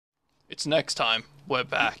It's next time. We're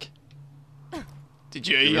back. Did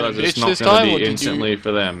you realize bitch it's not this gonna time, be or did instantly you?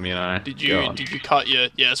 for them, you know? Did you cut your?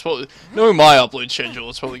 Yeah, it's probably knowing my upload schedule.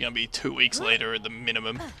 It's probably gonna be 2 weeks later at the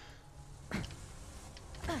minimum.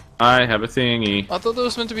 I have a thingy. I thought there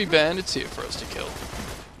was meant to be bandits here for us to kill.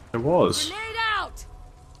 There was. Grenade out!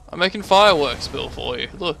 I'm making fireworks, Bill, for you.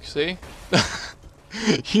 Look, see?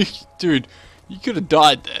 Dude, you could have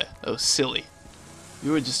died there. That was silly.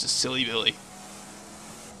 You were just a silly Billy.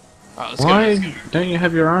 Alright, let's go. Why don't you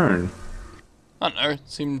have your own? I don't know, it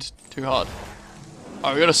seemed too hard.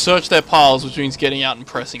 Alright, we gotta search their piles, which means getting out and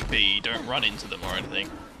pressing B. Don't run into them or anything.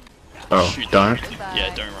 Oh, Shoot don't? them.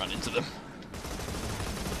 Yeah, don't run into them.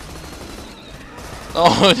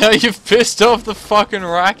 Oh, now you've pissed off the fucking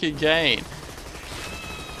rack again.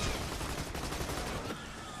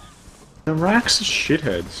 The racks are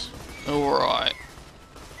shitheads. Alright.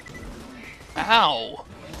 Ow!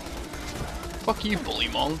 Fuck you,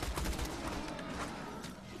 Bullymong.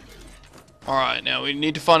 Alright, now we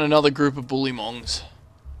need to find another group of Bullymongs.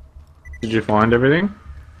 Did you find everything?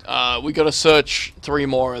 We gotta search 3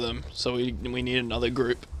 more of them, so we need another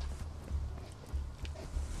group.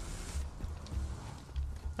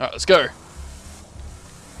 Alright, let's go.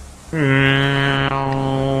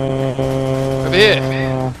 Over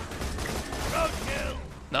here.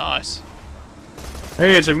 Nice.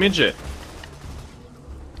 Hey, it's a midget.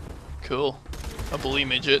 Cool. A bully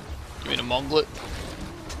midget. You mean a monglet?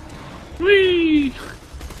 Whee!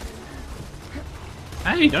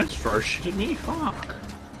 Hey, don't throw shit at me, fuck.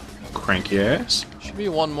 Cranky ass. Should be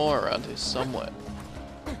one more around here somewhere.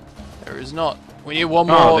 There is not. We need one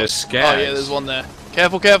more. Oh, there's scads. Oh yeah, there's one there.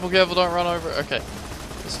 Careful, careful, careful, don't run over it. Okay.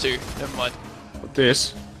 There's 2. Never mind. What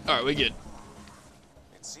this? Alright, we're good.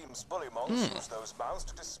 It seems Bullymongs use those mounds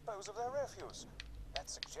to dispose of their refuse. That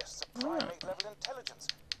suggests a primate level intelligence.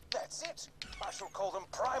 That's it. I shall call them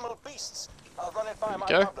primal beasts. I'll run it by my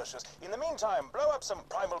publishers. In the meantime, blow up some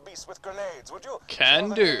primal beasts with grenades, would you? Can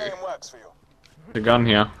So do. the name works for you. The gun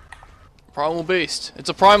here. Primal beast. It's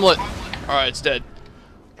a primelet. Alright, it's dead.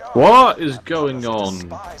 What is going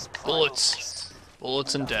on? Bullets.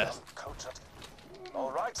 Bullets and death.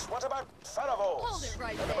 Alright, what about Feravals? Hold it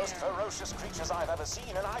right They're the most there. ferocious creatures I've ever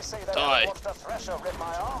seen, and I say that Die. I want the thresher rip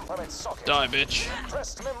my arm from its socket. Die, bitch.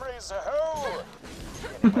 Pressed memories, ho!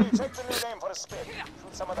 Anyway, take the new name for a spin.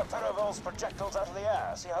 Shoot some of the Feravals projectiles out of the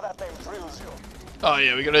air. See how that name thrills you. Oh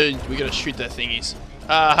yeah, we gotta shoot their thingies.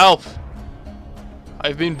 Help!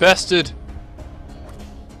 I've been bested.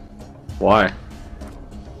 Why?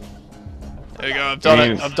 There we go, I've done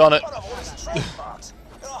it, I've done it. One of all is trademarked.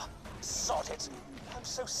 Ugh, sod it. I'm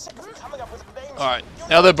so sick of coming up with names. Alright,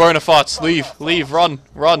 now they're bona fides. Leave, run.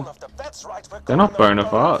 That's right, we're They're not bona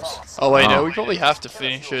fides. Oh wait, no, Oh. we probably have to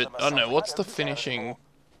finish it. I don't know, what's the finishing?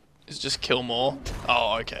 Is just kill more?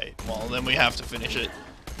 Oh, okay. Well, then we have to finish it.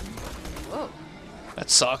 Whoa. That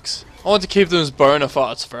sucks. I want to keep them as bona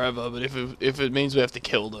fides forever, but if it means we have to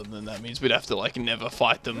kill them, then that means we'd have to like never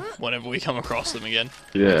fight them whenever we come across them again,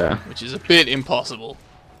 Yeah. which is a bit impossible.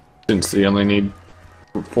 Since they only need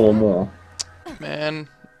 4 more. Man,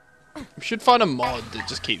 we should find a mod that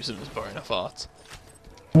just keeps them as bona fides.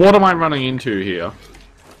 What am I running into here?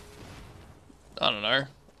 I don't know.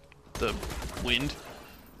 The wind.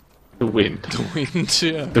 The wind. The wind,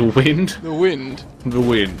 yeah. The wind? The wind. The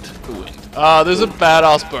wind. The wind. There's a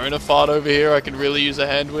badass bona fide over here I could really use a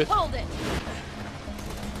hand with. Hold it!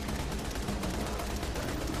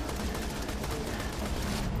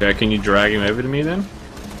 Yeah, can you drag him over to me then?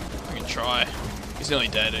 I can try. He's nearly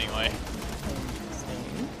dead anyway.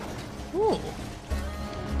 Ooh.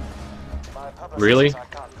 My publishers Really? says I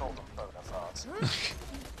can't call them bona fides.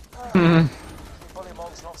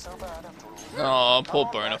 Bullymongs not so bad after all. Oh, poor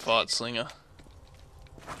bona fide slinger.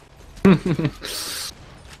 That'd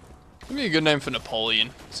be a good name for Napoleon.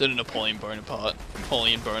 Instead of Napoleon Bonaparte.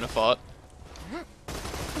 Napoleon Bonaparte.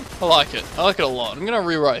 I like it. I like it a lot. I'm gonna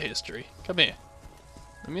rewrite history. Come here.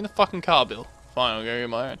 Let me in the fucking car, Bill. Fine, I'll go get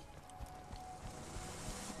my own.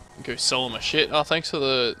 Go sell my shit. Oh, thanks for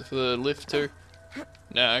the lift too.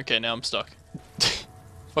 No, okay, now I'm stuck.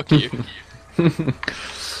 Fuck you.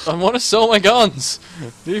 I want to sell my guns.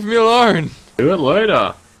 Leave me alone. Do it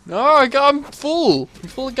later. No, I'm full. I'm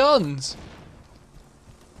full of guns.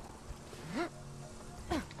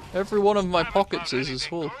 Every one of my pockets is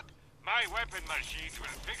full. My weapon machine will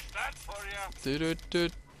fix that for you.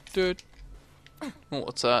 Do. Oh,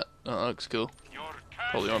 what's that? Oh, that looks cool. Your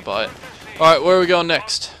Probably won't buy it. Alright, where are we going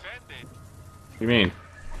next? What do you mean?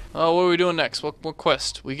 Oh, what are we doing next? What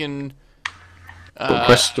quest? We can... What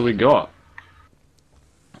quests do we got?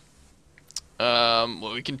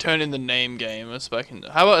 Well, we can turn in the name game. Let's back in.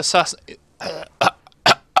 How about assassin?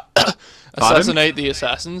 Assassinate the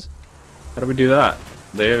assassins. How do we do that?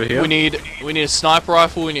 They over here? We need a sniper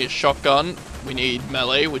rifle, we need a shotgun, we need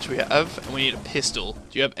melee, which we have, and we need a pistol.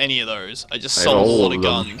 Do you have any of those? I just I have sold a all lot of of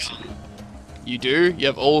them. guns. You do? You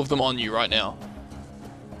have all of them on you right now.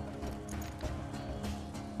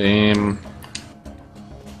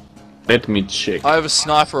 Let me check. I have a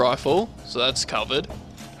sniper rifle, so that's covered.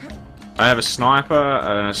 I have a sniper,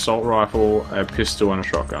 an assault rifle, a pistol, and a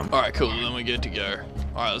shotgun. Alright, cool, then we're good to go.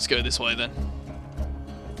 Alright, let's go this way then.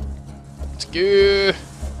 Let's go.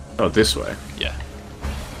 Oh, this way. Yeah.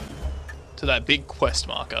 To that big quest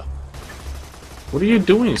marker. What are you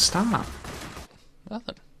doing? Stop.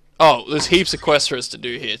 Nothing. Oh, there's heaps of quests for us to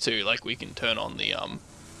do here too. Like we can turn on the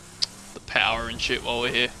power and shit while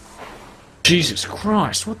we're here. Jesus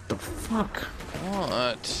Christ, what the fuck?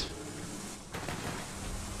 What?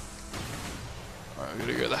 Alright, we're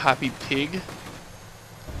gonna go to the Happy Pig.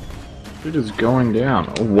 It is going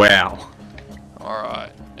down. Oh, wow.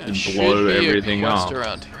 Alright. And Just should blow be everything a quest up.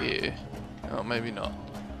 around here. Oh, maybe not.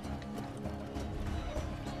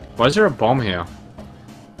 Why is there a bomb here?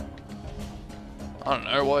 I don't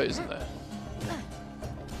know, why isn't there?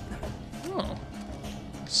 Oh.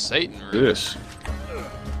 Satan room. This.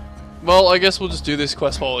 Well, I guess we'll just do this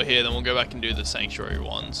quest while we're here, then we'll go back and do the sanctuary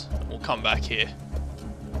ones. We'll come back here.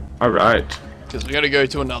 Alright. Because we gotta go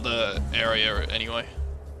to another area anyway.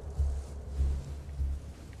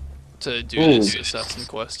 To do this assassin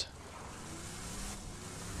quest.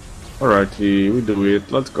 Alrighty, we do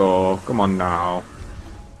it. Let's go. Come on now.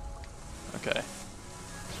 Okay.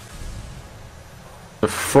 The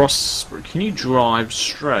frost. Can you drive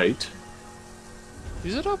straight?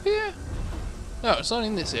 Is it up here? No, it's not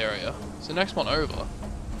in this area. It's the next one over. I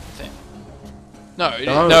think. No,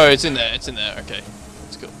 no, it's in there. It's in there. Okay,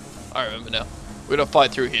 that's cool. I remember now. We gotta fight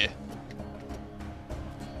through here.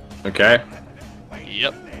 Okay.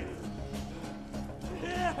 Yep.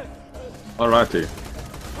 Alrighty.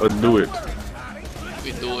 Let's do it.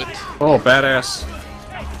 We do it. Oh, badass.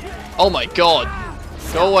 Oh my god!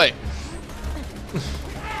 Go away.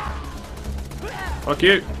 Fuck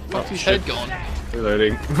you. Fuck's his shit. head gone.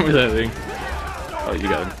 Reloading. Reloading. Oh, you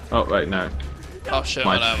got him. Oh, wait, no. Oh shit,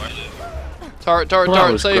 My- my ammo. Turret, turret, Well, that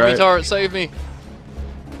turret, was save me, great. turret, save me.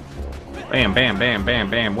 Bam, bam, bam, bam,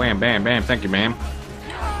 bam, wham, bam, bam. Thank you, ma'am.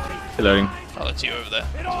 Reloading. Oh, that's you over there.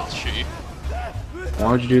 Let's shoot you.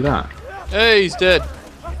 Why would you do that? Hey, he's dead.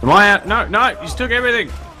 Am I out? No, no, you just took everything.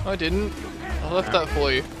 I didn't. I left that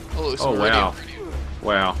for you. Oh, look, some Oh, wow. iridium.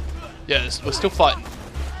 Wow. Yeah, we're still fighting.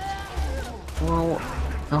 Well,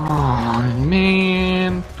 oh,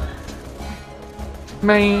 man.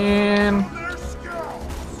 Man.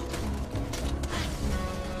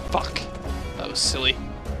 Fuck. That was silly.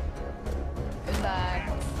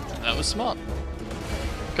 Goodbye. That was smart.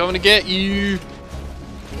 Coming to get you.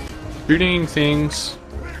 Shooting things.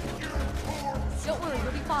 Don't worry,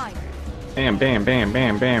 you'll be fine. Bam, bam, bam,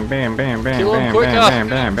 bam, bam, bam, bam, bam, Kill him bam, quicker. bam,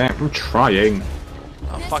 bam, bam, bam. I'm trying.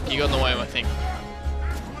 Oh fuck, you got in the way of my thing.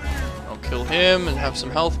 I'll kill him and have some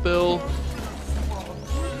health bill.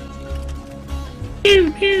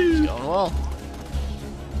 Pew, pew. It's going well.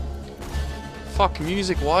 Fuck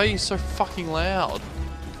music, why are you so fucking loud?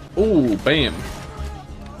 Ooh, bam.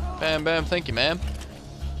 Bam bam, thank you ma'am.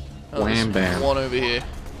 Oh, there's Wham, bam. one over here.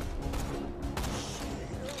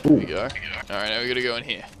 Ooh. Here we go. Alright, now we gotta go in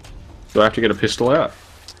here. Do I have to get a pistol out?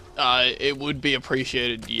 It would be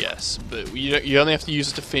appreciated, yes, but you only have to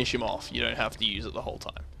use it to finish him off. You don't have to use it the whole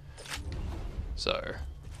time. So,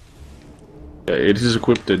 Yeah, it is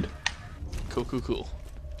equipped. cool, cool, cool.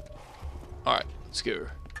 Alright, let's go.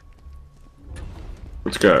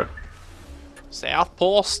 Let's go.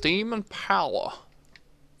 Southpaw Steam and Power.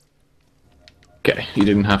 Okay, you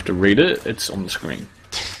didn't have to read it. It's on the screen.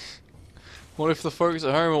 What if the folks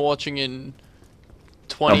at home are watching in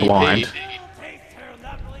Are 20p? blind. Taste her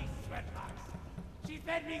lovely sweatbox. She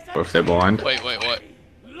fed me some Or if they're blind. Wait, what?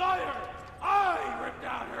 liar. I ripped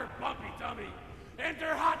out her bumpy tummy and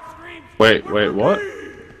her hot screams. Wait, what?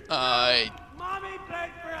 Mommy bled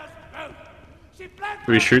for us both. She bled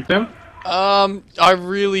Do we shoot them? I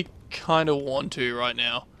really kind of want to right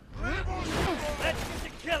now.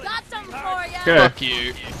 Got something for ya. Okay, Fuck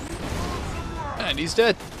you. And he's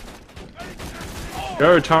dead.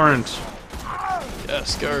 go Torrent.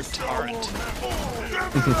 Yes, go turret.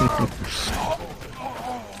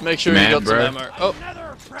 Make sure Mad, you got bro. some ammo. Oh,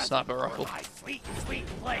 sniper rifle. my sweet, sweet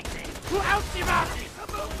plaything. Ouchie mouchie.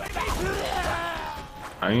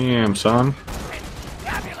 I am, son.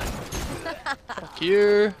 Fuck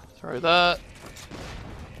you. Throw that.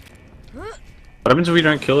 What happens if we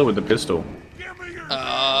don't kill it with the pistol?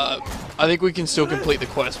 I think we can still complete the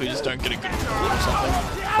quest. We just don't get a good kill or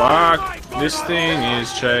something. Fuck! This thing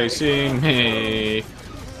is chasing me.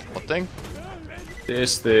 What thing?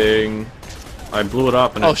 This thing. I blew it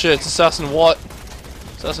up and Oh it's shit, it's Assassin what?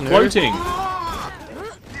 Assassin who? floating.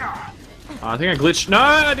 I think I glitched. No,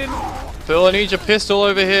 I didn't. Phil, I need your pistol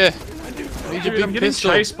over here. I need your Dude, I'm big getting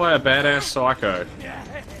pistol. chased by a badass psycho.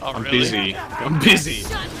 Oh, I'm really? busy. I'm busy.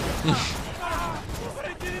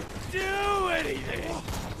 Do anything.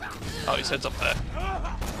 Oh, his head's up there.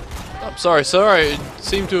 I'm sorry, sir. I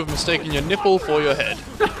seem to have mistaken your nipple for your head.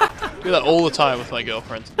 Do that all the time with my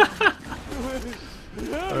girlfriend.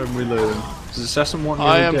 I'm reloading. Does Assassin want me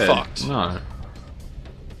I am dead? fucked. No.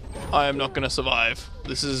 I am not gonna survive.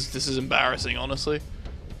 This is embarrassing, honestly.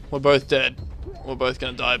 We're both dead. We're both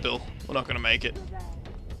gonna die, Bill. We're not gonna make it.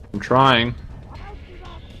 I'm trying.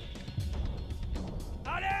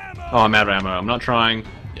 Oh, I'm out of ammo. I'm not trying.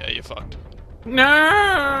 Yeah, you're fucked. No!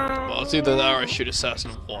 Well, it's either that or I shoot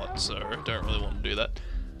Assassin or what, so I don't really want to do that.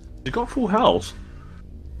 You got full health.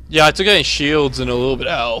 Yeah, I took any shields and a little bit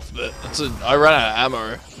of health, but I ran out of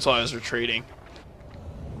ammo, so I was retreating.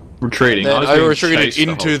 Retreating. Then was I being retreated chased the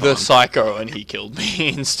into whole the time. psycho and he killed me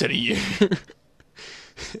instead of you.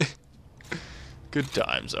 Good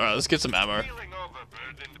times. Alright, let's get some ammo.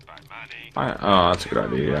 Oh, that's a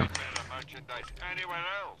good idea, yeah.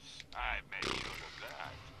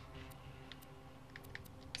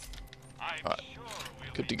 Alright,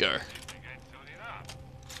 good to go.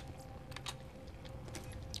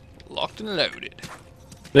 Locked and loaded.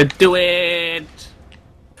 Let's do it!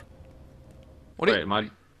 What do you- Wait, my...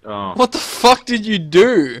 Oh. What the fuck did you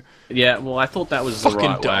do? Yeah, well, I thought that was Fucking the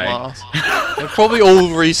right dumbass. They probably all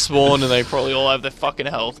respawn and they probably all have their fucking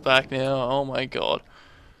health back now. Oh my god.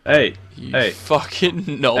 way. Hey, You hey,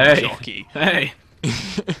 fucking knob hey, jockey. hey.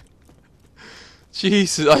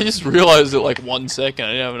 Jesus, I just realized it like 1 second.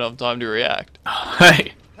 I didn't have enough time to react.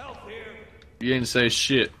 Hey! You didn't say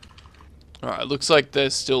shit. Alright, looks like they're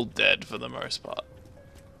still dead for the most part.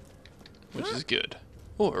 Which is good.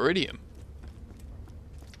 Oh, iridium.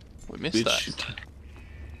 We missed that. Bitch.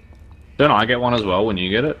 Don't I get one as well when you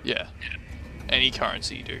get it? Yeah. Any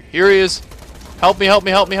currency you do. Here he is. Help me, help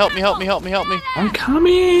me, help me, help me, help me, help me, help me. I'm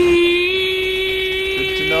coming!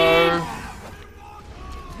 Good to know.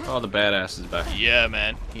 Oh, the badass is back. Yeah,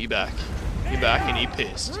 man. He back. He back and he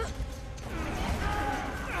pissed.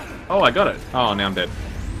 Oh, I got it. Oh, now I'm dead.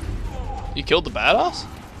 You killed the badass?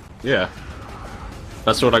 Yeah.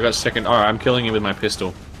 That's what I got second. Alright, I'm killing him with my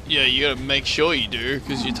pistol. Yeah, you gotta make sure you do,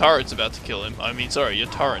 because your turret's about to kill him. I mean, sorry, your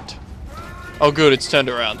turret. Oh good, it's turned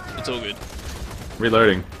around. It's all good.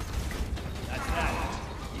 Reloading.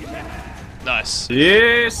 Nice.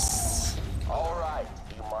 Yes! All right,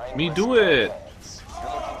 you mind Me raising do your it! hands? You're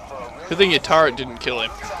looking for a Good thing your turret didn't kill him.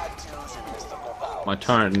 tattoos and mystical powers. My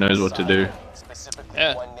turret knows what to do. Specifically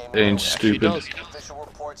Yeah. one named It ain't Luna. stupid. does. Official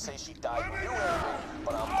reports say she died in New England,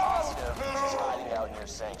 but I'm positive she's hiding out near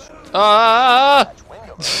Sanctuary. Ah!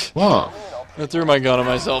 Window. What? I threw my gun at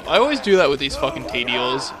myself. I always do that with these fucking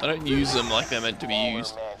TDOs. I don't use them like they're meant to be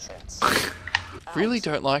used. Mansions. Really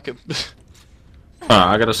don't like them.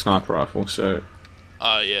 I got a sniper rifle, so...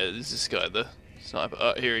 Oh yeah, there's this guy, the sniper.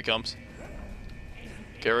 Oh, here he comes.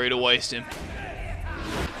 Get ready to waste him.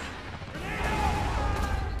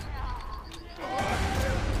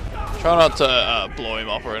 Try not to blow him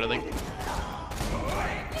up or anything.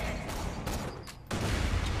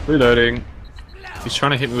 Reloading. He's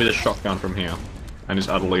trying to hit me with a shotgun from here. And is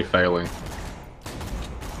utterly failing.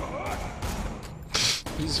 This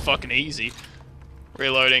is fucking easy.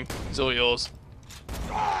 Reloading. It's all yours.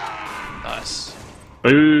 Nice.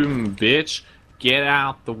 Boom, bitch. Get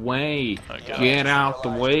out the way. Okay. Get out the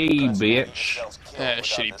way, bitch.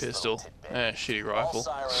 Shitty pistol. Shitty rifle.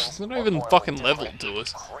 It's not even fucking leveled to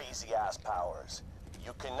us. Crazy ass powers.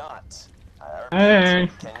 You cannot. Hey.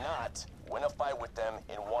 Cannot win a fight with them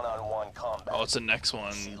in one-on-one combat. Oh, it's the next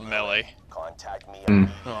one, melee. Contact me.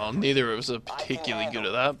 Oh, neither of us are particularly good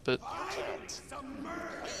at that, but Can't.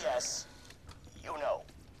 Yes. You know.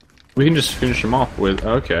 We can just finish him off with...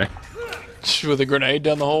 Okay. with a grenade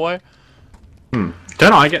down the hallway?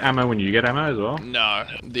 Don't I get ammo when you get ammo as well? No,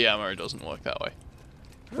 the ammo doesn't work that way.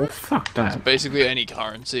 Well, fuck that. Basically any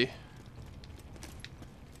currency.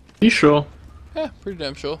 You sure? Yeah, pretty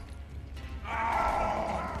damn sure.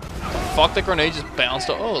 Fuck, that grenade just bounced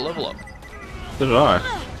up. Oh, level up. So did I.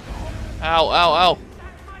 Ow, ow, ow.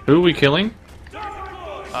 Who are we killing?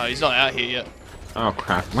 Oh, he's not out here yet. Oh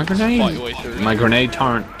crap. My Fight your grenade! way through. My grenade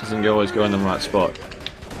torrent doesn't always go in the right spot.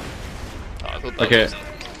 Oh, I thought that Okay. was...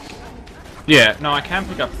 Yeah, no, I can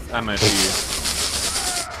pick up ammo for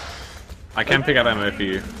you. I can pick up ammo for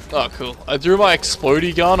you. Oh, cool. I threw my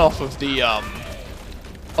explodey gun off of the,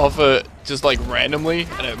 just like randomly,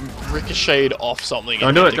 and it ricocheted off something.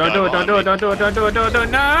 Don't do it, don't do it, don't do it, don't do it, don't do it, don't do it,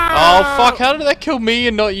 no! Oh fuck, how did that kill me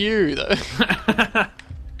and not you? Though?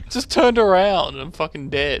 Just turned around and I'm fucking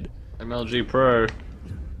dead. MLG Pro.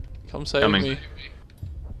 Come save Coming. me.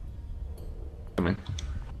 Coming.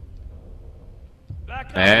 Back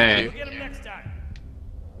up. Hey. We'll get him next time.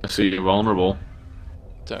 I see you're vulnerable.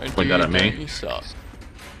 Don't Point do that at me. don't you start.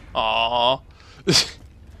 Aww.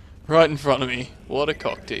 Right in front of me. What a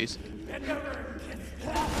cock tease.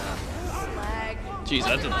 Slag. Jeez,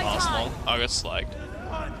 that didn't last long. I got slagged.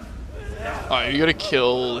 Alright, you gotta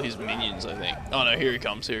kill his minions, I think. Oh no, here he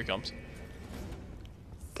comes, here he comes.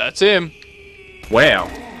 That's him. Wow.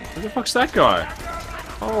 Who the fuck's that guy?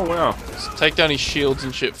 Oh wow. Let's take down his shields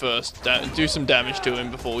and shit first. Do some damage to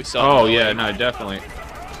him before we start. Oh meleeing. yeah, no, definitely.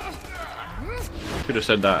 Could have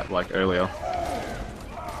said that like earlier.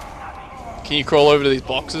 Can you crawl over to these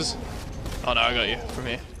boxes? Oh no, I got you from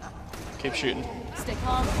here. Keep shooting. Stay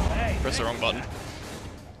calm. Press the wrong button.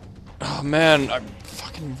 Oh man, I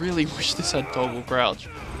fucking really wish this had toggle crouch.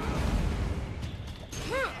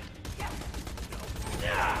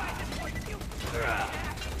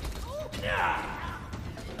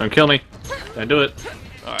 Don't kill me. Don't do it.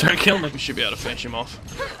 Alright, Don't kill me. we should be able to finish him off.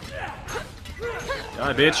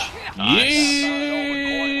 Die, bitch. Nice.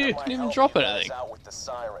 Yeah. Didn't even drop anything. Out with the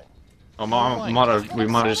siren. We might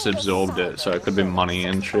have just absorbed it, so it could be money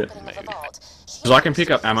and shit. Maybe. Because I can pick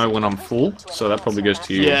up ammo when I'm full, so that probably goes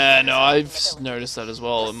to you. Yeah, no, I've noticed that as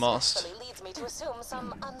well. It must. Leads me to assume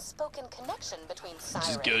some unspoken connection between Which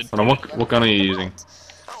is good. Hold on, what gun are you using?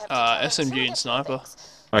 SMG and sniper.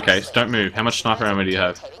 Okay, so don't move. How much sniper ammo do you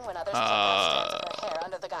have?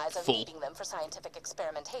 Full. Them for scientific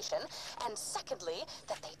experimentation, and secondly,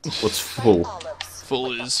 that they What's full?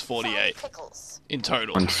 Full is 48 pickles. in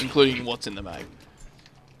total, Once. including what's in the mag.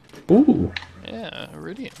 Ooh. Yeah,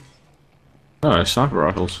 Iridium. Oh, sniper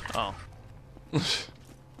rifles. Oh.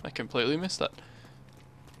 I completely missed that.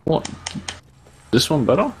 What? This one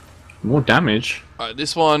better? More damage? Alright,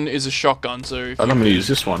 this one is a shotgun, so if I'm gonna use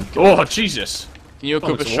this one. Oh, Jesus! can you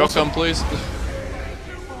equip a that's shotgun, awesome. please?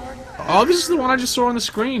 Oh, this is the one I just saw on the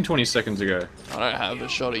screen 20 seconds ago. I don't have a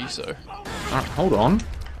shotty, so. Hold on.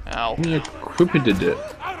 Ow. You equipped it.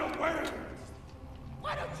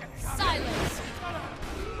 Silence.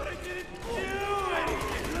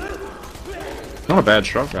 Not a bad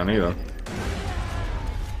shotgun either.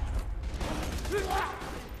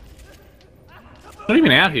 Not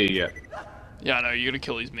even out here yet. Yeah, I know, you gotta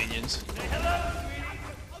kill these minions.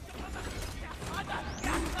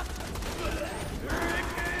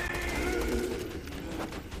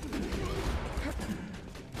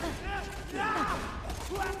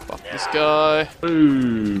 Fuck this guy.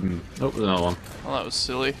 Boom. Oh, there's another one. Oh, that was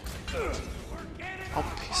silly.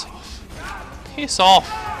 Oh, piss off. Piss off!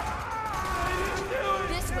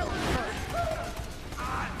 This will hurt.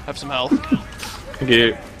 Have some health. Thank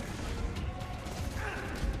you.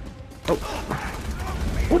 Oh.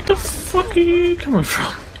 What the fuck are you coming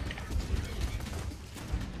from?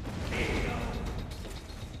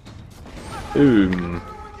 Boom.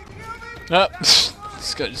 Ah,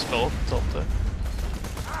 this guy just fell off the top there.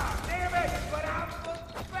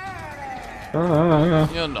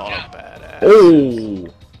 You're not a badass. Oh.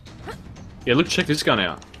 Yeah, look, check this gun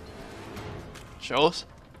out. Show us.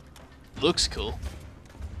 Looks cool.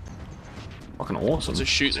 Fucking awesome. What's it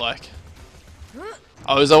shoot like?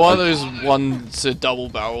 Oh, is that one of those ones a double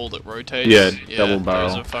barrel that rotates? Yeah, double barrel.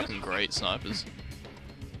 Those are fucking great snipers.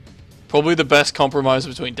 Probably the best compromise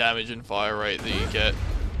between damage and fire rate that you get.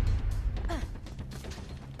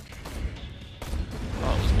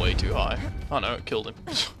 Oh, it was way too high. Oh no, it killed him.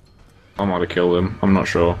 I might have killed him. I'm not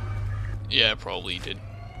sure. Yeah, probably you did.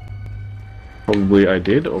 Probably I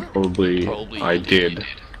did, or probably I you did.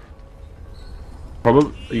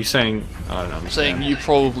 Probably. Are you saying? I don't know. I'm saying you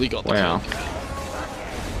probably got the Wow. kill.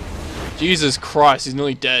 Jesus Christ, he's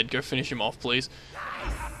nearly dead. Go finish him off, please.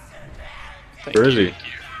 Thank Where is you. he?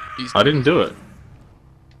 He's, I didn't do it.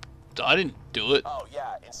 I didn't do it. Oh,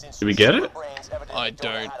 yeah, and since Did we get it? brains evidently I don't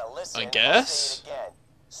know don't. how to listen, I I'll guess. say it again.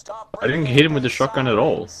 Stop I didn't bringing hit him with the in shotgun at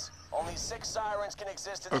all. sirens. Only 6 sirens can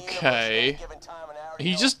exist in the Okay. universe at any given time, and I already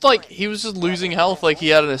He know just 3. like he was just losing health like he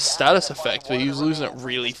had a status effect, but he was losing it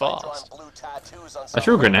really fast. I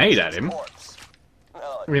threw a grenade at him.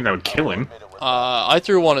 I mean, that would kill him. I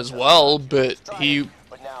threw one as well, but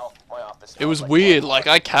it was weird. Like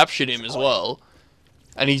I captured him as well,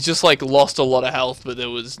 and he just like lost a lot of health, but there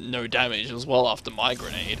was no damage as well after my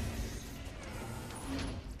grenade.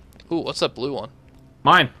 Ooh, what's that blue one?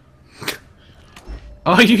 Mine.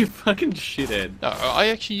 Oh, you fucking shithead. No, I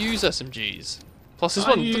actually use SMGs. Plus this I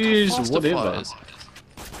one, look how use fast it whatever. fires.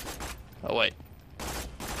 Oh wait.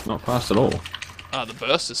 Not fast at all. Ah, the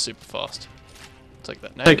burst is super fast. Take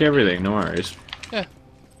that now. Take everything, no worries. Yeah.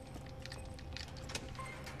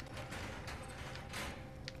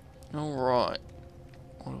 Alright.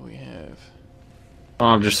 What do we have? Oh,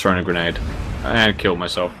 I'm just throwing a grenade. And killed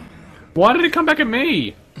myself. Why did it come back at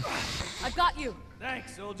me? I've got you.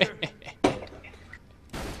 Thanks, soldier. You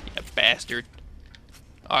bastard.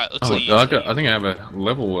 Alright, let's Oh, leave. I think I have a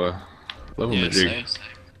level, Yeah, majig. same.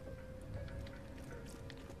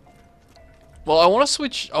 Well, I want to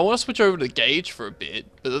switch over to Gage for a bit,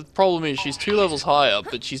 but the problem is she's 2 levels higher,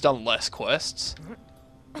 but she's done less quests.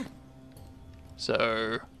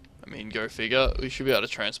 So, I mean, go figure. We should be able to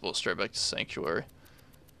transport straight back to Sanctuary.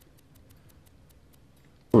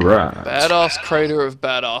 Right. Badass Crater of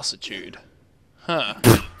Badassitude. Huh.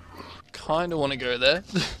 Kinda want to go there.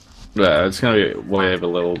 Yeah, it's gonna be way over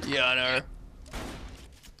leveled. Yeah, I know.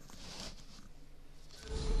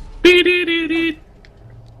 Beep, beep, beep,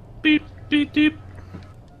 beep, beep, beep.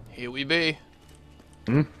 Here we be.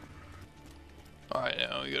 Hmm? Alright,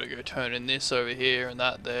 now we gotta go turn in this over here and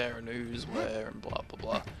that there and who's where and blah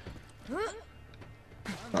blah blah.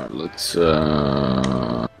 Alright, let's,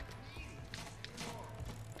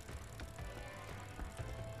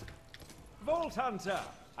 Vault Hunter,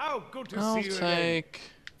 how good to I'll see you again. take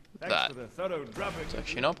Thanks that. for the thorough drubbing. It's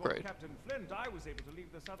actually an upgrade. Captain Flint, I was able to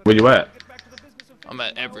leave the southern Where you at? and get back to the business of I'm at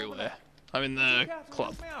fixing my everywhere. own. I'm in the Look out and club.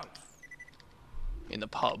 help me out. In the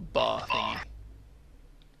pub bar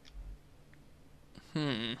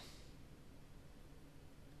thingy.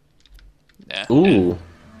 Nah. ooh.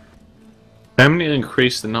 Permanently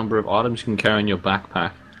increase the number of items you can carry in your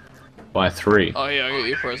backpack by 3. Oh yeah, I got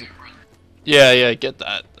your present. Yeah, get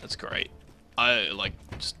that. That's great. I like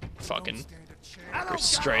just fucking go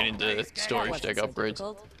straight into storage deck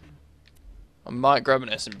upgrades. I might grab an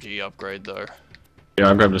SMG upgrade though.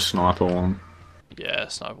 Yeah, I grabbed a sniper one. Yeah,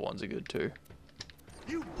 sniper ones are good too.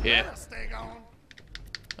 Here.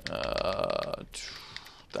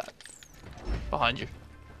 That. Behind you.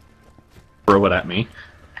 Throw it at me.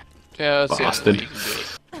 Yeah, that's the only Bastard. way you can do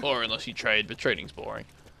it. Or unless you trade, but trading's boring.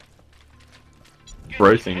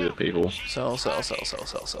 Throw things at people. Sell, sell, sell, sell,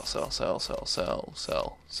 sell, sell, sell, sell, sell, sell,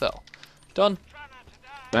 sell, sell. Done.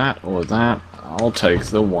 That or that. I'll take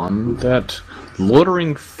the one that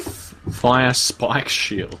loitering fire spike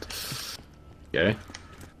shield. Okay.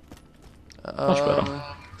 Much better.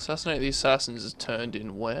 Assassinate the assassins is turned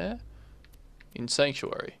in where? In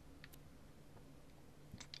Sanctuary.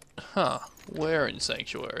 Huh. Where in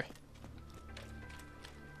Sanctuary?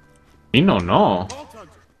 You don't know. Vault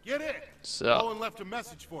Hunter, get in. So, Owen left a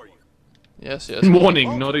message for you. yes, yes.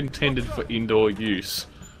 Warning, not intended for indoor use.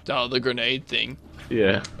 Oh, the grenade thing.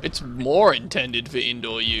 Yeah. It's more intended for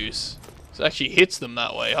indoor use. It actually hits them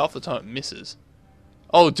that way. Half the time it misses.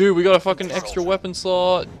 Oh, dude, we got a fucking extra weapon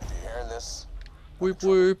slot. Do you hear this? Whoop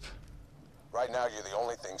whoop. Right now, you're the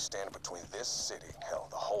only thing standing between this city, hell,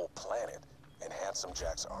 the whole planet, and Handsome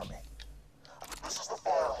Jack's army. This is the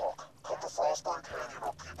Firehawk. Come to Frostburn Canyon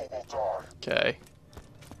or people will die. Okay.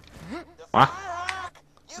 What? Firehawk?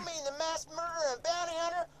 You mean the mass murderer and bounty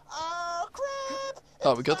hunter? Oh, crap!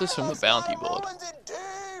 Oh, we got this from the bounty board.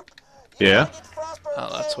 Yeah. Oh,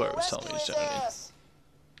 that's where it was telling me to turn it in.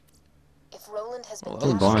 If Roland has been Well,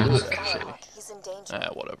 that was captured good, by the actually. Firehawk, he's in danger.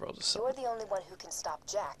 Whatever, I'll just sell You're it. the only one who can stop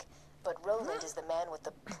Jack, but Roland is the man with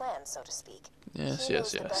the plan, so to speak. Yes, He yes,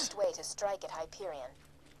 knows the yes. best way to strike at Hyperion.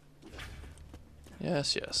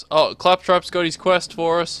 Yes, yes. Oh, Claptrap's got his quest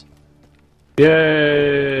for us.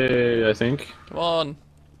 Yay, I think. Come on.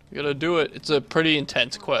 We gotta do it. It's a pretty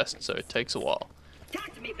intense quest, so it takes a while.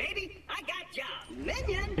 Talk to me, baby. I got job.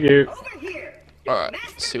 Minion, Thank you. over here. Alright,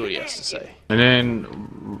 let's see what he has to say. And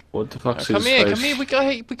then, what the fuck's Come his here, face? come here. We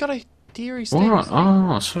gotta hear his What? things.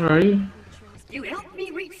 Oh, sorry. You helped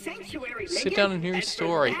me reach Sanctuary, Sit Minion, down and hear his for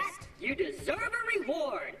story. that, you deserve a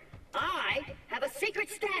reward. I have a secret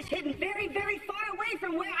stash hidden very, very far away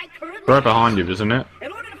from where I currently Right behind you, isn't it?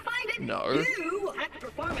 In order to find it, No. you will have to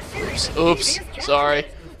perform a series of Oops, previous sorry.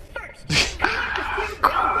 challenges. First, you have to steal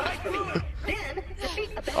brown rocks for me. Then, defeat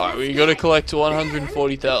a Alright, we badass gotta snake. collect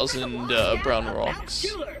 140,000 brown A rocks. bounce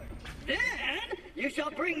jeweler. Then you shall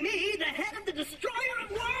bring me the head of the destroyer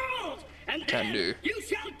of worlds, and Can then do. you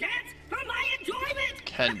shall dance for my enjoyment.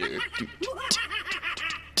 Can do.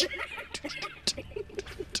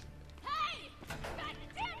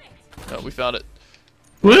 Oh, we found it.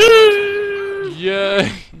 Woo!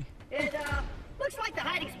 Yay! It looks like the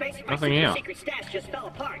hiding space for my Nothing super here. secret stash just fell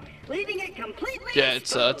apart, leaving it completely Yeah,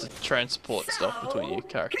 it's to exposed. transport stuff between your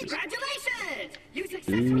characters. Congratulations! You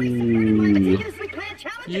successfully subverted my meticulously planned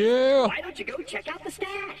challenges. Yeah. Why don't you go check out the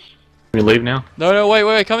stash? Can we leave now? No,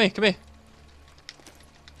 wait, come here.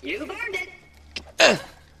 You've earned it.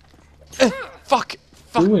 Fuck.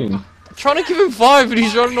 Doing? I'm trying to give him 5 and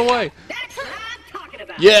he's running away. That's what I'm talking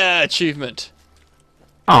about. Yeah, achievement.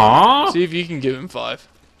 Aww. See if you can give him 5.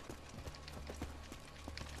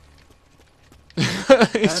 How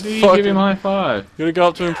do you give him high five? You gotta go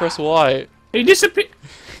up to him and press Y. He disappeared.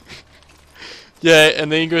 Yeah, and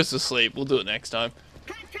then he goes to sleep. We'll do it next time.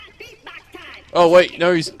 Contract beatbox time. Oh wait,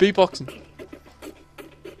 no, he's beatboxing.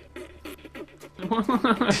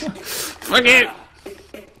 Fuck it.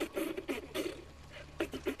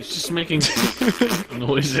 It's just making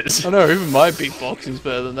noises. I know, even my beatboxing's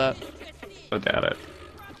better than that. I doubt it.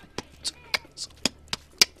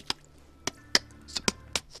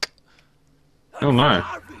 Oh no.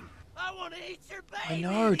 I want to eat your baby. I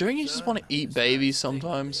know, don't you just want to eat babies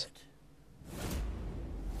sometimes?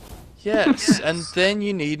 Yes, and then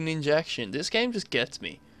you need an injection. This game just gets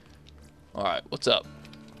me. Alright, what's up?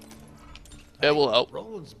 Yeah, we'll help.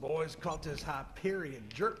 Roland's boys caught this Hyperion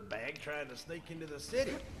jerkbag trying to sneak into the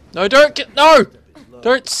city. No, don't get. No!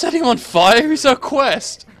 Don't set him on fire, he's our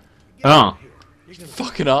quest! Oh.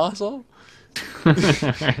 Fucking asshole.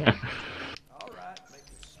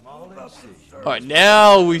 Alright,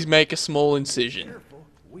 now we make a small incision.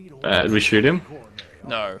 Did we shoot him?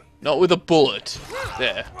 No, not with a bullet.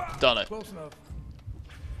 There, done it. Close enough.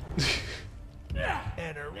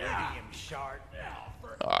 An iridium shard.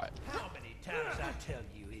 Alright. How many times I tell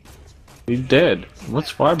you idiots? He's dead.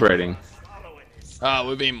 What's vibrating? Ah,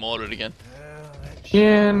 we're being mortared again.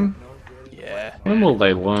 Again. Yeah, When will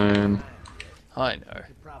they learn? I know.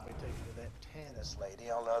 Probably take you to that Tennis lady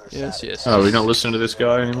on the other Yes, side. yes. Oh, we don't listen to this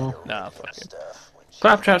guy anymore? Nah, fuck him. Stuff when she-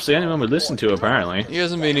 Claptrap's the only one we listen to, apparently. He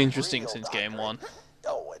hasn't been interesting since game 1.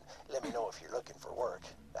 Oh, and let me know if you're looking for work.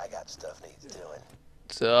 I got stuff needs doing.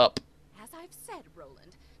 What's up? As I've said,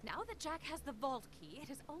 Roland, now that Jack has the vault key, it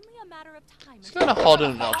is only a matter of time. It's kinda hot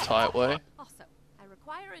in an uptight way. Also, I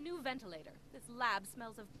require a new ventilator. This lab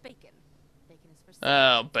smells of bacon. Bacon is for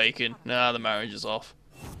Oh, bacon. Nah, the marriage is off.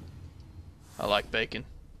 I like bacon.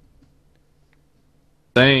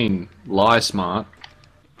 Sane. Lie smart.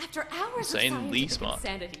 After hours Insanely smart.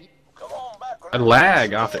 insanity. Come on back. I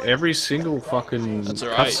lag after every single fucking That's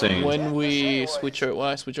alright. cutscene. When I switch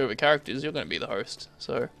over characters, you're gonna be the host,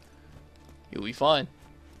 so you'll be fine.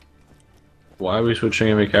 Why are we switching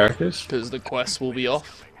every characters? Because the quests will be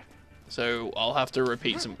off. So I'll have to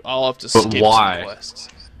repeat some. I'll have to But skip why? some quests.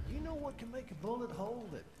 You know what can make a bullet hole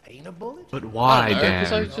that ain't a bullet? But why,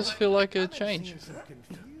 Because I Dan? just feel like a change. Some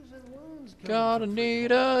confusing ones come Gotta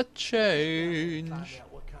need a change.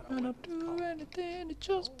 out what kind of And I'll do anything to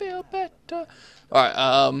just feel better.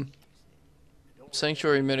 Alright,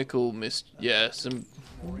 Sanctuary Medical yeah, some.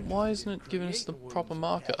 Why isn't it giving us the proper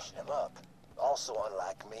marker? Him up. Also,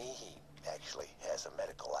 unlike me, he actually has a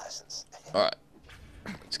medical license. Alright,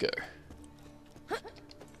 let's go.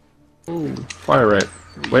 Ooh, fire rate.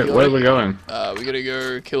 Where are we going? We gotta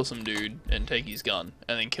go kill some dude and take his gun,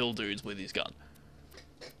 and then kill dudes with his gun.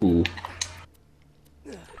 Ooh.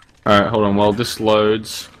 Alright, hold on. While this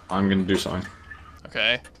loads, I'm gonna do something.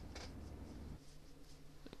 Okay.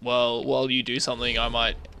 Well, while you do something, I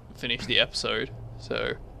might finish the episode,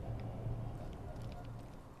 so...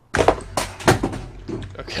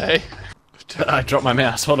 Okay. I dropped my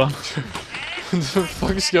mouse, hold on. What the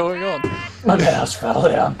fuck is going on? My mouse fell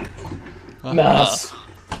down. Mouse.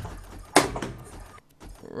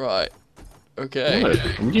 Right. Okay.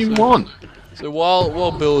 What do you want? So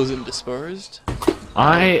while Bill is indisposed,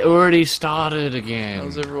 I already started again.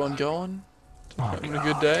 how's everyone going? Having a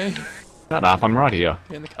good day? Shut up, I'm right here.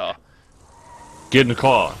 Get in the car. Get in the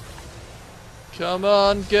car. Come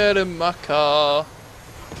on, get in my car.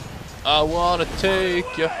 I wanna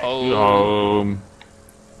take you home.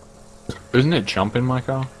 Isn't it jump in my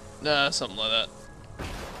car? Nah, something like that.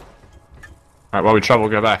 Alright, while we travel,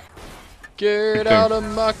 go back. Get out of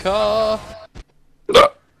my car.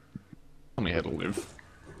 Tell me how to live.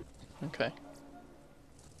 Okay.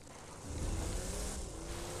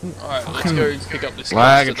 Alright, let's go pick up this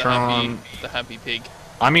Lagatron. the happy pig.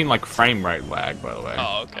 I mean like frame rate lag, by the way.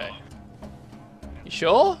 Oh, okay. You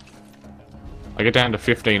sure? I get down to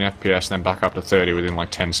 15 FPS, then back up to 30 within like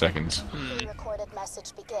 10 seconds. Pre-recorded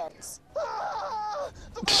message begins.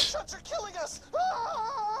 The bloodshot's are killing us!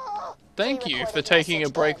 Ah! Thank you for taking a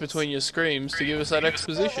break between your screams to give us that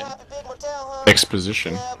exposition.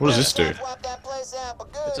 Exposition? What does this do?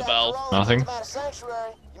 It's a valve. Nothing?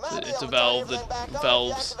 It's a valve that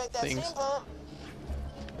valves things.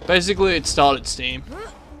 Basically, it started Steam.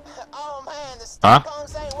 Huh?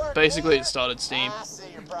 Basically, it started Steam. I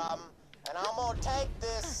see your problem, and I'm gonna take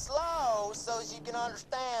this slow so you can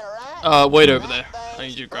understand, alright? Wait over there. I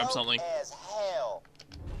need you to grab something. As hell.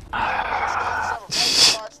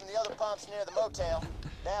 Parts from the other pumps near the motel.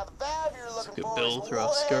 Now the valve you're looking good for build is through our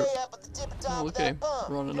way scope. up at the tip of top Oh, of okay. that pump.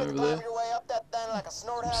 Running You over can climb there. your way up that thing like a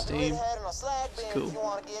snort happy Steam. head on a slag beam Cool. if you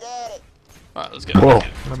want to get at it. Alright, let's go. Whoa, what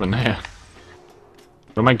happened there?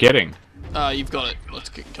 What am I getting? You've got it. Let's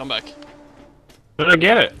come back. Did I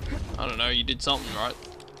get it? I don't know, you did something, right?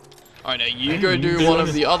 Alright, now you go do one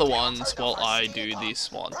of the other ones while I do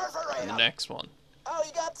this one. And the next one. Oh,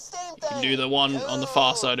 you got the steam You can do the one on the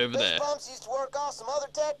far side over there. Pumps used to work off some other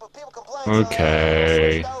tech, but people complain.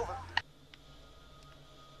 Okay.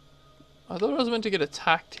 I thought I was meant to get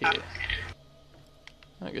attacked here.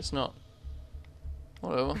 I guess not.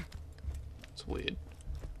 Whatever. It's weird.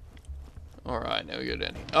 Alright, now we go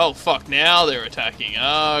down here. Oh, fuck, now they're attacking.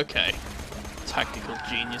 Okay. Tactical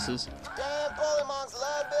geniuses. Damn bullymongs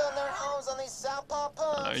love building their homes on these southpaw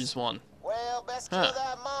pumps. I know, just one. Well, best kill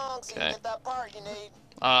that mong so you Okay. get that part you need.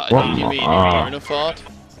 I think you mean Bonafart.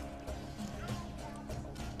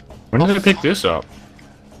 When did I pick this up?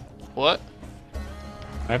 What?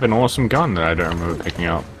 I have an awesome gun that I don't remember picking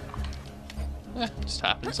up. Just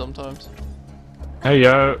happens sometimes. Hey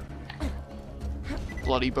yo.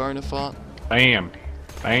 Bloody Bonafart. Bam.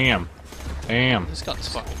 Bam. Bam. This gun's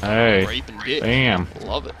fucking Hey. raping dick. Bam.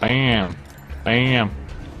 Love it. Bam. Bam.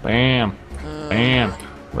 Bam. Bam.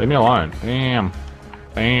 Leave me alone. Bam.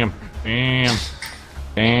 Bam. Bam.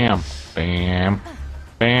 Bam. Bam.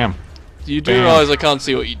 Bam. You do Bam. realize I can't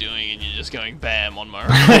see what you're doing and you're just going bam on my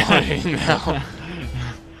recording now.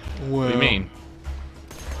 What do you mean?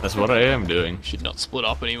 That's what I am doing. Should not split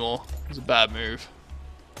up anymore. It's a bad move.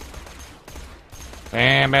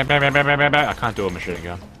 Bam, bam, bam, bam, bam, bam, bam. I can't do a machine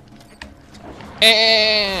gun.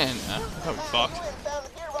 And oh fuck.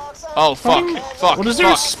 Oh fuck. Fuck. What is there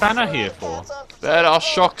a fuck. spanner here for? That our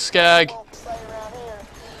shock skag.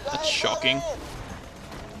 That's shocking.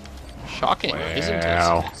 Shocking, isn't it?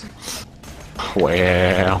 Wow.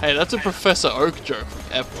 Well. Hey, that's a Professor Oak joke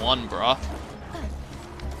from F1, bruh.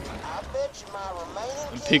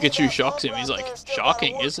 When Pikachu shocks him, he's like,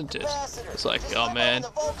 shocking, isn't it? It's like, oh man,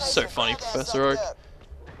 so funny, Professor Oak.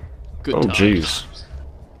 Good Oh times. jeez.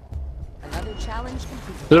 Another challenge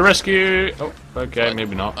completed. To the rescue! Oh, okay,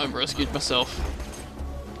 maybe not. I've rescued myself.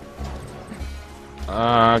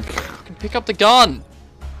 Uh, I can pick up the gun!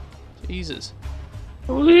 Jesus.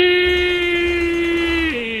 Ow.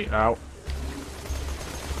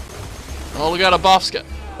 Oh, look out, a buff scat.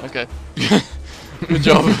 Okay. Good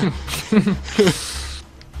job.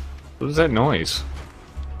 What is that noise?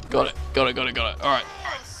 Got it. Alright.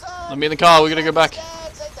 Let me in the car, we're gonna go back.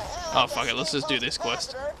 Oh, fuck it, let's just do this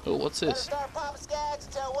quest. Oh, what's this?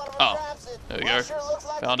 Oh, there we go.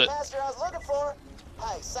 Found it.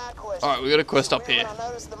 Alright, we got a quest up here.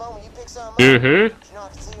 Yoo-hoo?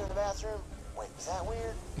 Wait, is that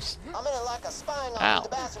weird? I'm in it like a spying Ow. on the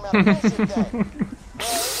bathroom at a friendship day. Well,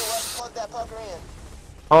 let's plug that pucker in.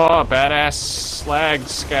 Oh, badass slag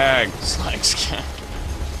skag. Slag scat.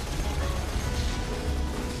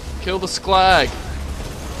 Kill the sklag.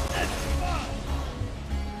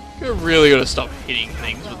 You're really gotta stop hitting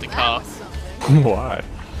things with the car. Why?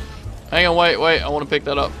 Hang on, wait, I wanna pick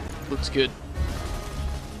that up. Looks good.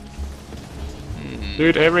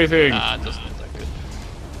 Dude, everything. Nah, it doesn't look that good.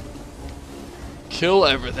 Kill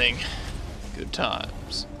everything. Good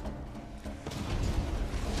times.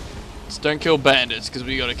 Just don't kill bandits, because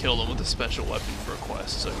we gotta kill them with a special weapon for a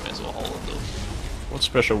quest, so we may as well hold them. What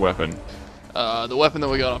special weapon? The weapon that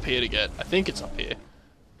we got up here to get. I think it's up here.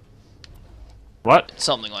 What?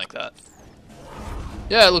 Something like that.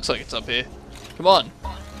 Yeah, it looks like it's up here. Come on.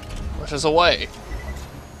 Rush us away.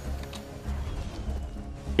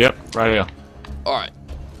 Yep, right here. Alright.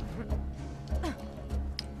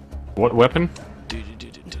 What weapon?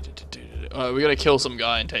 Alright, we gotta kill some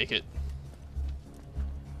guy and take it.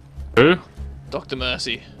 Who? Dr.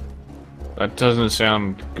 Mercy. That doesn't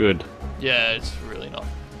sound good. Yeah, it's really not.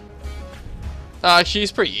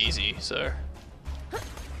 She's pretty easy, so.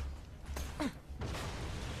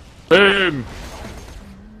 Boom!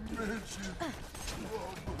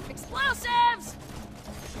 Explosives!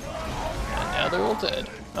 And now they're all dead.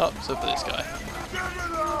 Oh, except for this guy.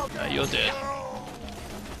 No, you're dead.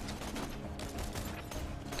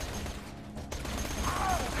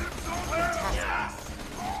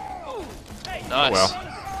 Nice.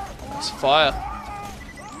 Well. It's fire.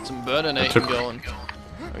 Some burninating took- going.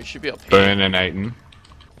 Oh, he should be up here. Burninating.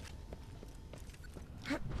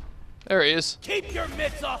 There he is. Keep your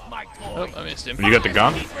mitts off my Oh, toy. I missed him. You got the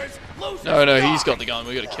gun? No, he's got the gun.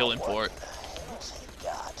 We gotta kill him for it.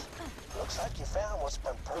 God, looks like you found what's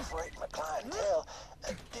been perforating my clientele.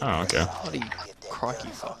 Do Oh, okay. Bloody crikey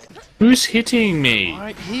fuck. Who's hitting me?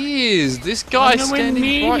 Right, he is. This guy nowhere standing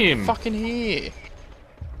near right him. fucking here.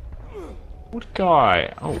 What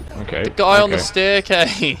guy? Oh, okay. The guy on the okay.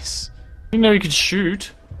 staircase. You know you could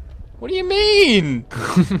shoot. What do you mean?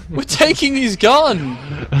 We're taking his gun.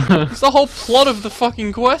 It's the whole plot of the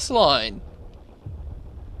fucking quest line.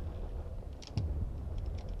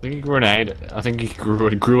 I think he grew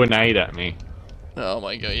a grenade at me. Oh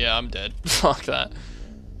my god, yeah, I'm dead. Fuck that.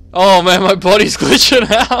 Oh man, my body's glitching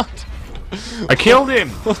out. I killed him.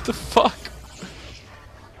 What the fuck?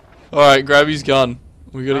 Alright, grab his gun.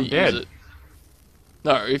 We gotta I'm use dead. it.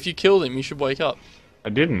 No, if you killed him, you should wake up. I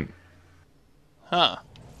didn't. Huh.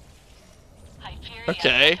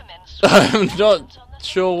 Okay. I'm not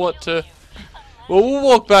sure what to... Well, we'll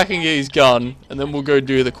walk back and get his gun, and then we'll go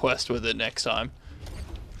do the quest with it next time.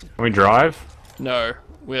 Can we drive? No,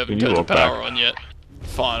 we haven't Can you got the walk power back? on yet.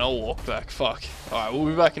 Fine, I'll walk back. Fuck. Alright, we'll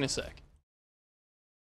be back in a sec.